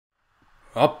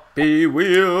Happy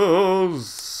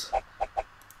Wheels!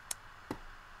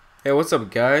 Hey, what's up,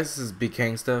 guys? This is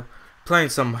BKangsta playing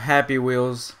some Happy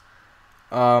Wheels.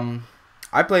 I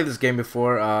played this game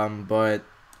before, but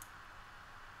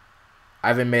I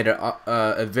haven't made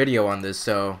a video on this,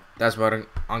 so that's what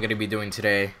I'm gonna be doing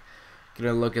today.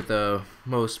 Gonna look at the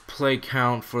most play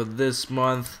count for this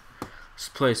month. Let's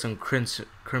play some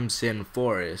Crimson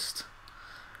Forest.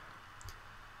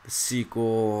 The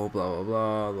sequel, blah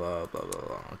blah blah blah blah blah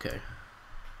blah. Okay.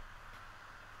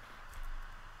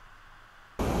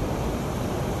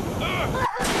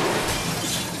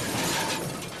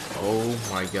 Oh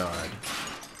my god.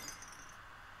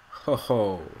 Ho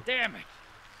ho. Damn it.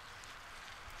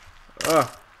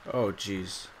 Oh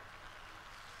jeez.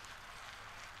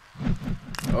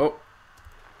 Oh.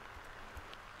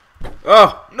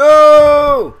 Oh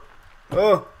no!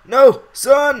 Oh no,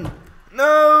 son!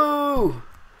 No!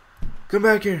 Come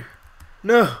back here.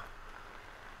 No.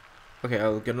 Okay,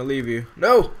 I'm gonna leave you.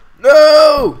 No!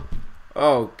 No!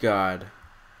 Oh god.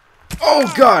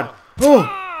 Oh god! Oh!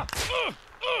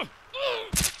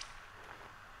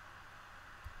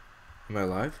 Am I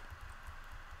alive?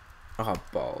 Oh,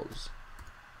 balls.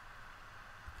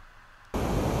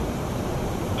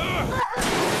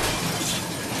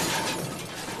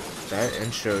 That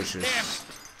intro is just...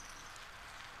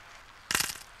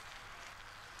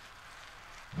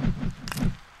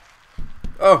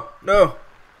 Oh, no!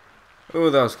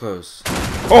 Oh, that was close.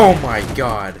 Oh my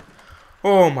god!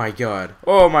 Oh my god!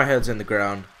 Oh, my head's in the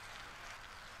ground.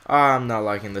 I'm not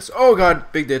liking this. Oh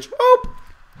god, big ditch. Oh!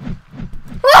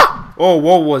 Ah! Oh,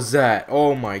 what was that?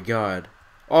 Oh my god.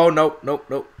 Oh, nope, nope,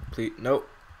 nope. Please, nope.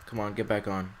 Come on, get back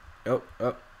on. Nope,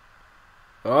 oh.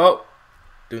 Oh!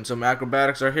 Doing some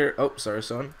acrobatics right here. Oh, sorry,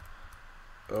 son.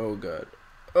 Oh god.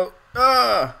 Oh,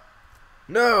 ah!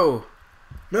 No!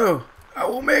 No! I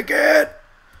will make it!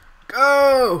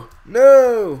 Go!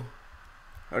 No!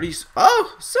 How do you...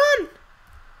 Oh, son!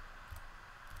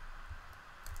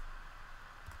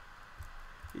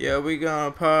 Yeah, we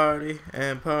gonna party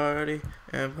and party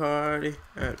and party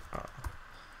and... Oh.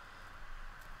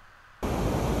 Oh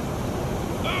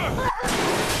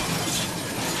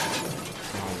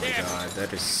my god,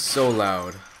 that is so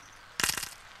loud.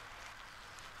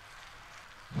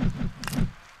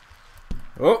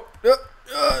 Oh!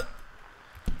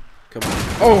 Come on.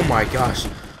 Oh my gosh.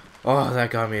 Oh,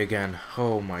 that got me again.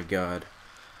 Oh my god.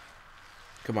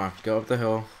 Come on, go up the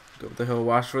hill. Go up the hill.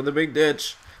 Watch for the big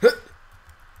ditch.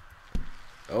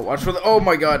 Oh, watch for the... Oh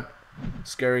my god.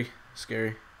 Scary.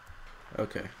 Scary.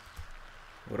 Okay.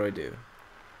 What do I do?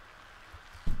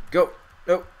 Go.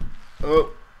 Nope.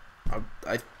 Oh.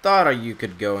 I thought you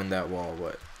could go in that wall,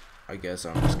 but I guess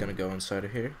I'm just gonna go inside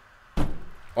of here.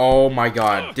 Oh my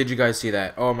god. Did you guys see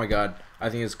that? Oh my god. I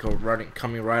think it's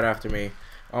coming right after me.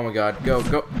 Oh my god. Go,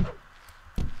 go.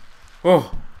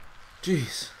 Oh.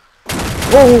 Jeez.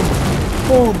 Oh.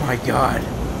 Oh my god.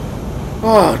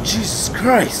 Oh, Jesus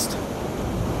Christ.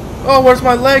 Oh, where's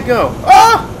my leg go?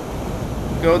 Ah!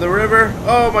 Go the river.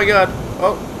 Oh my god.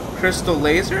 Oh, crystal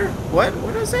laser? What?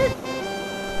 What did I say?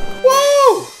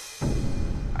 Woo!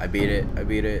 I beat it. I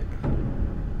beat it.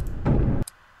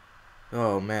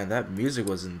 Oh man, that music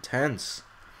was intense.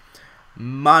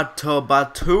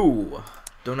 Matobatu.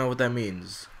 Don't know what that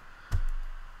means.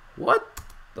 What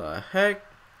the heck?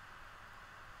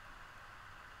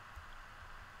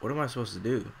 What am I supposed to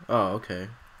do? Oh, okay.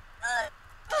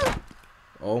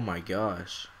 Oh my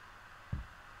gosh.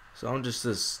 So I'm just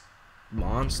this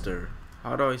monster.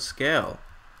 How do I scale?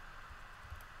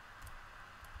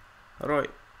 How do I...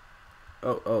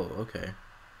 Oh, okay.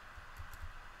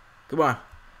 Come on.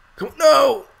 Come on.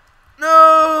 No!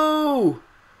 No!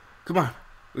 Come on.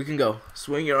 We can go.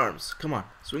 Swing your arms. Come on.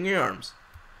 Swing your arms.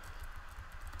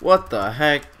 What the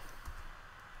heck?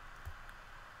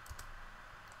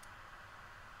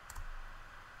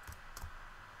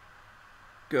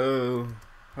 Go.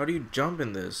 How do you jump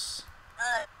in this?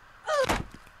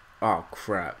 Oh,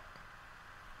 crap.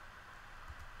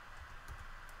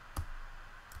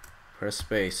 Press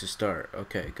space to start.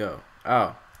 Okay, go.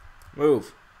 Oh.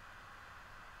 Move.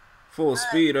 Full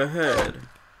speed ahead.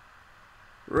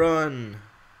 Run.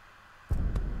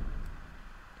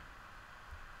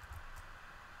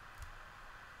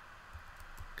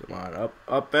 Come on, up,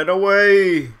 up and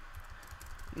away.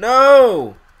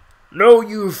 No! No,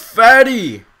 you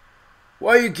fatty!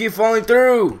 Why you keep falling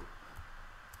through?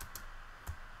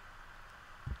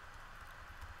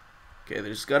 Okay,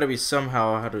 there's gotta be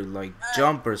somehow how to like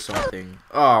jump or something.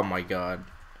 Oh my god.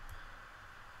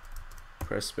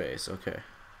 Press space, okay.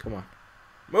 Come on.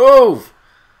 Move!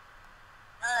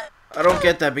 I don't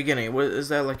get that beginning. What is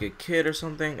that, like a kid or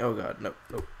something? Oh god, nope,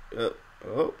 nope.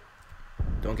 Oh.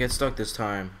 Don't get stuck this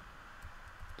time.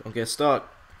 Don't get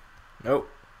stuck. Nope.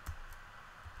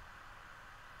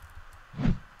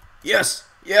 Yes!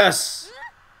 Yes!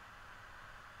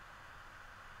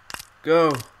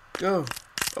 Go. Go.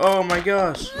 Oh my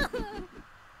gosh.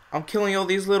 I'm killing all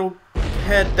these little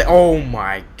oh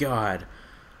my god.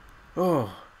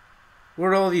 Oh.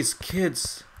 Where are all these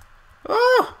kids?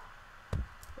 Oh!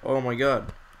 Oh my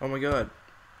god. Oh my god.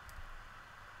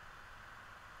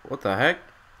 What the heck?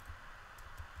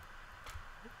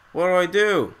 What do I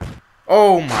do?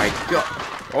 Oh my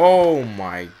god. Oh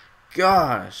my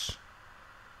gosh.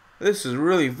 This is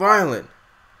really violent.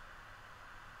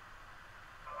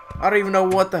 I don't even know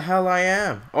what the hell I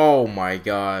am. Oh my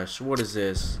gosh. What is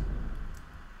this?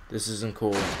 This isn't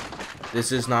cool.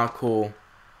 This is not cool.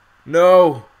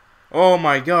 No. Oh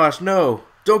my gosh, no.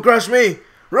 Don't crush me.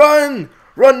 Run.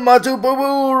 Run, Matu Boo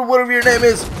Boo, whatever your name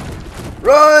is.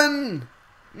 Run.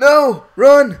 No.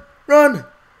 Run. Run.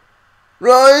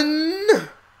 Run.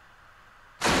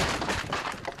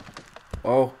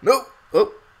 Oh, no.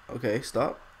 Oh, okay,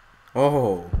 stop.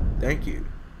 Oh, thank you.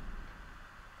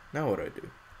 Now what do I do?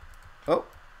 Oh.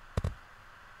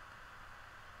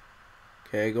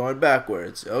 Okay, going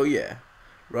backwards. Oh, yeah.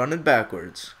 Running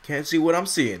backwards. Can't see what I'm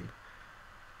seeing.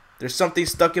 There's something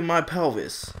stuck in my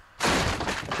pelvis.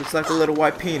 Looks like a little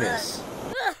white penis.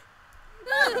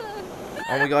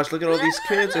 Oh my gosh, look at all these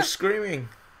kids. They're screaming.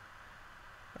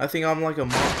 I think I'm like a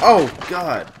mom. Oh,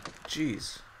 God.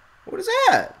 Jeez. What is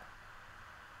that?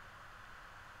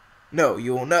 No,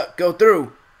 you will not go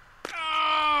through.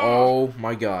 Oh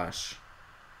my gosh.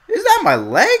 Is that my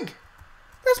leg?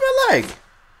 That's my leg.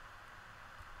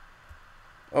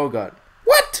 Oh god.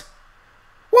 What?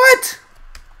 What?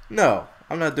 No,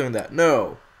 I'm not doing that.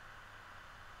 No.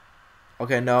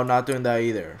 Okay, no, not doing that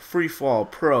either. Free fall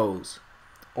pros.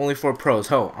 Only for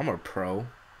pros. Oh, I'm a pro.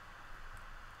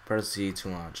 Press Z to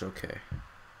launch. Okay.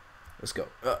 Let's go.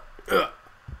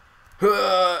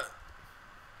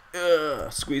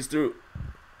 Squeeze through.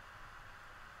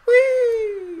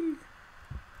 Whee!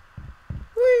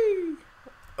 Whee!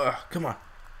 Come on.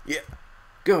 Yeah.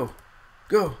 Go.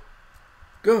 Go.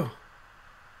 Go.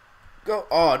 Go.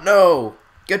 Oh, no.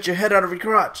 Get your head out of your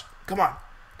crotch. Come on.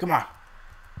 Come on.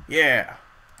 Yeah.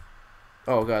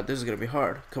 Oh, God. This is going to be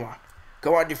hard. Come on.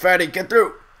 Come on, you fatty. Get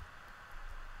through.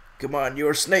 Come on.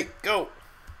 You're a snake. Go.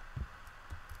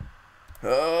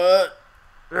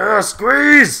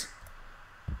 Squeeze.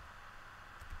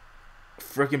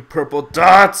 Freaking purple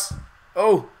dots.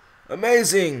 Oh,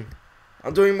 amazing.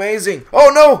 I'm doing amazing. Oh,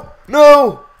 no.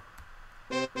 No.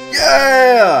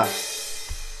 Yeah.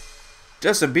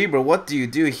 Justin Bieber, what do you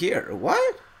do here?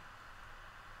 What?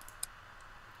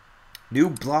 New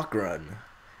block run.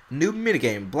 New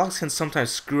minigame. Blocks can sometimes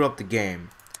screw up the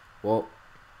game. Well,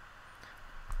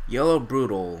 yellow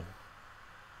brutal.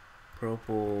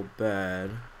 Purple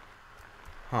bad.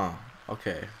 Huh.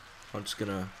 Okay. I'm just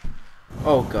gonna...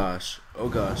 Oh gosh. Oh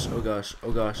gosh. Oh gosh.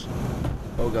 Oh gosh.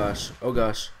 Oh gosh. Oh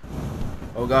gosh.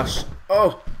 Oh gosh.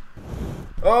 Oh.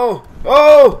 Oh.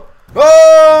 Oh.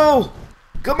 Oh.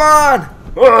 Come on.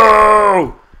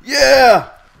 Oh. Yeah.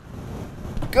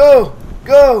 Go.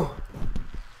 Go.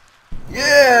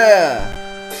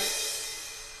 Yeah.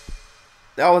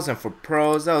 That wasn't for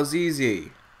pros. That was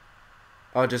easy.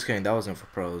 Oh, just kidding. That wasn't for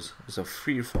pros. It was a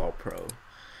free fall pro.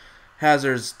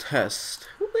 Hazards test.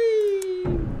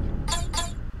 Whee!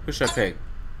 Who should I pick?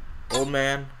 Old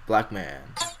man, black man.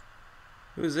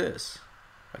 Who is this?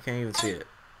 I can't even see it.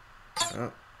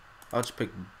 Oh, I'll just pick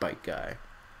bike guy.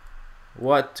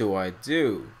 What do I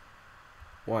do?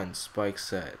 One spike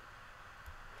set.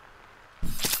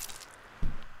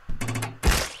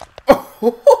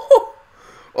 Oh,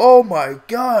 oh my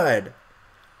god!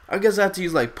 I guess I have to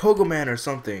use like Pogo Man or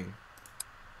something.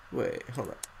 Wait, hold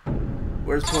on.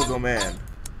 Where's Pogo Man?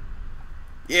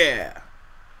 Yeah!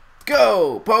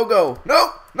 Go! Pogo!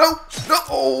 No! No! No!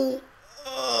 Oh!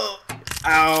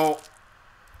 Ow!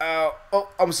 Ow! Oh,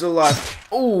 I'm still alive.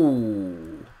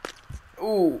 Ooh!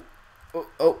 Ooh! Oh!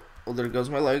 Oh! Oh! There goes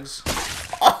my legs.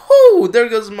 Oh! There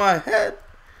goes my head.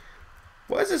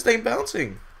 Why is this thing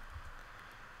bouncing?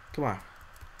 Come on!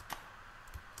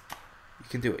 You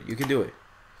can do it! You can do it!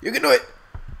 You can do it!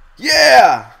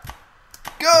 Yeah!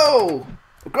 Go!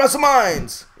 Across the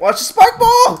mines! Watch the spike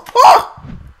ball! Oh!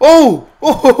 Oh!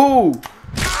 Oh!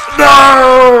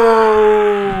 No!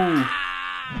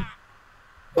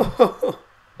 Oh,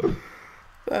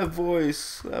 that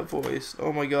voice. That voice.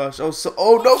 Oh my gosh. Oh, so.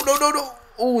 Oh, no, no, no, no.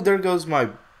 Oh, there goes my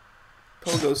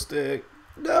pogo stick.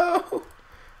 No.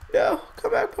 No.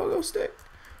 Come back, pogo stick.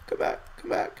 Come back. Come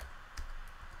back.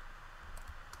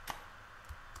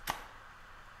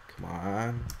 Come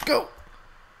on. Go.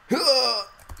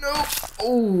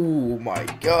 Oh my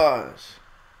gosh.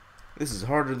 This is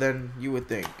harder than you would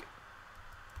think.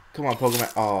 Come on,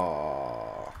 Pokemon.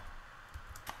 Oh.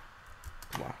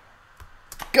 Come on.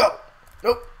 Go!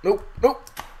 Nope, nope, nope.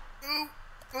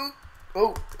 Oh,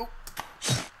 oh, oh.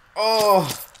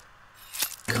 Oh.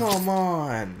 Come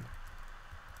on.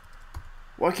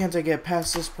 Why can't I get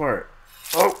past this part?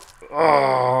 Oh.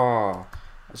 Oh.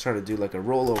 Let's try to do like a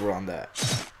rollover on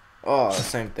that. Oh,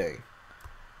 same thing.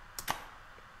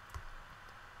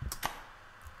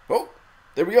 Oh,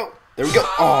 there we go. There we go.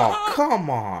 Oh, come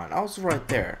on. I was right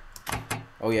there.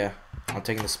 Oh, yeah. I'm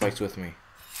taking the spikes with me.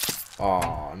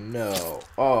 Oh, no.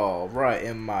 Oh, right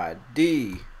in my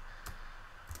D.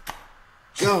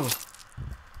 Go.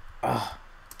 Ah,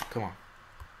 come on.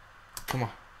 Come on.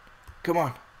 Come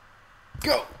on.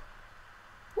 Go.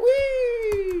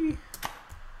 Whee.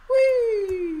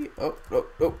 Whee. Oh, no,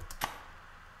 no.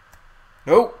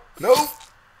 No, no.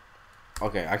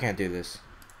 Okay, I can't do this.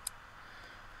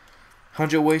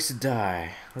 100 ways to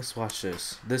die. Let's watch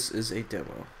this. This is a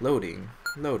demo. Loading.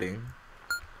 Loading.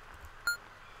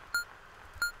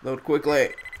 Load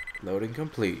quickly. Loading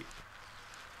complete.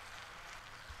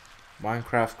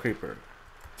 Minecraft creeper.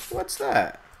 What's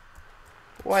that?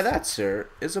 Why, that, sir,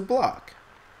 is a block.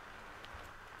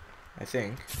 I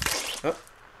think. Oh.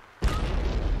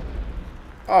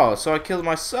 Oh, so I killed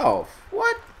myself.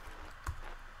 What?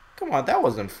 Come on, that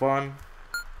wasn't fun.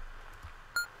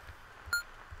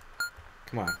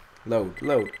 Come on. Load,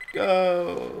 load.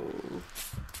 Go.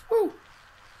 Woo.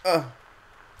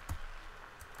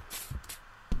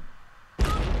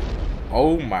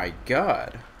 Oh my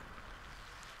god.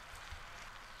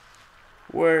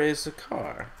 Where is the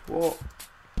car? Well,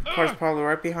 the car's probably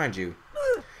right behind you.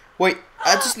 Wait,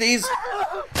 I just sneezed.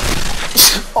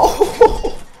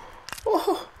 Oh,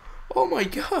 oh, oh my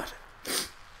god.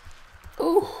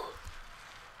 Oh,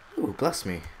 ooh, bless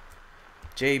me.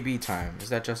 JB time. Is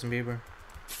that Justin Bieber?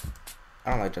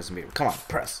 I don't like Justin Bieber. Come on,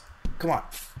 press. Come on.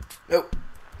 Nope.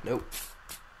 Nope.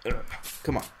 Ugh.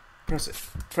 Come on. Press it.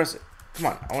 Press it. Come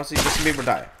on. I want to see Justin Bieber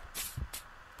die.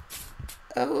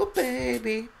 Oh,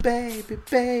 baby, baby,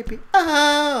 baby.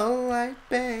 Oh, right,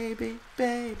 baby,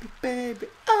 baby, baby.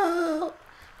 Oh.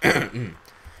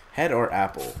 Head or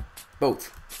apple?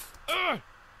 Both.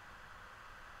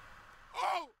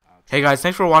 Hey guys,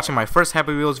 thanks for watching my first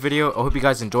Happy Wheels video. I hope you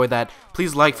guys enjoyed that.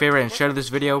 Please like, favorite, and share this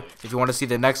video. If you want to see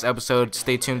the next episode,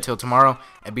 stay tuned till tomorrow.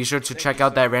 And be sure to check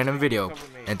out that random video.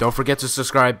 And don't forget to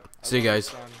subscribe. See you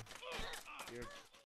guys.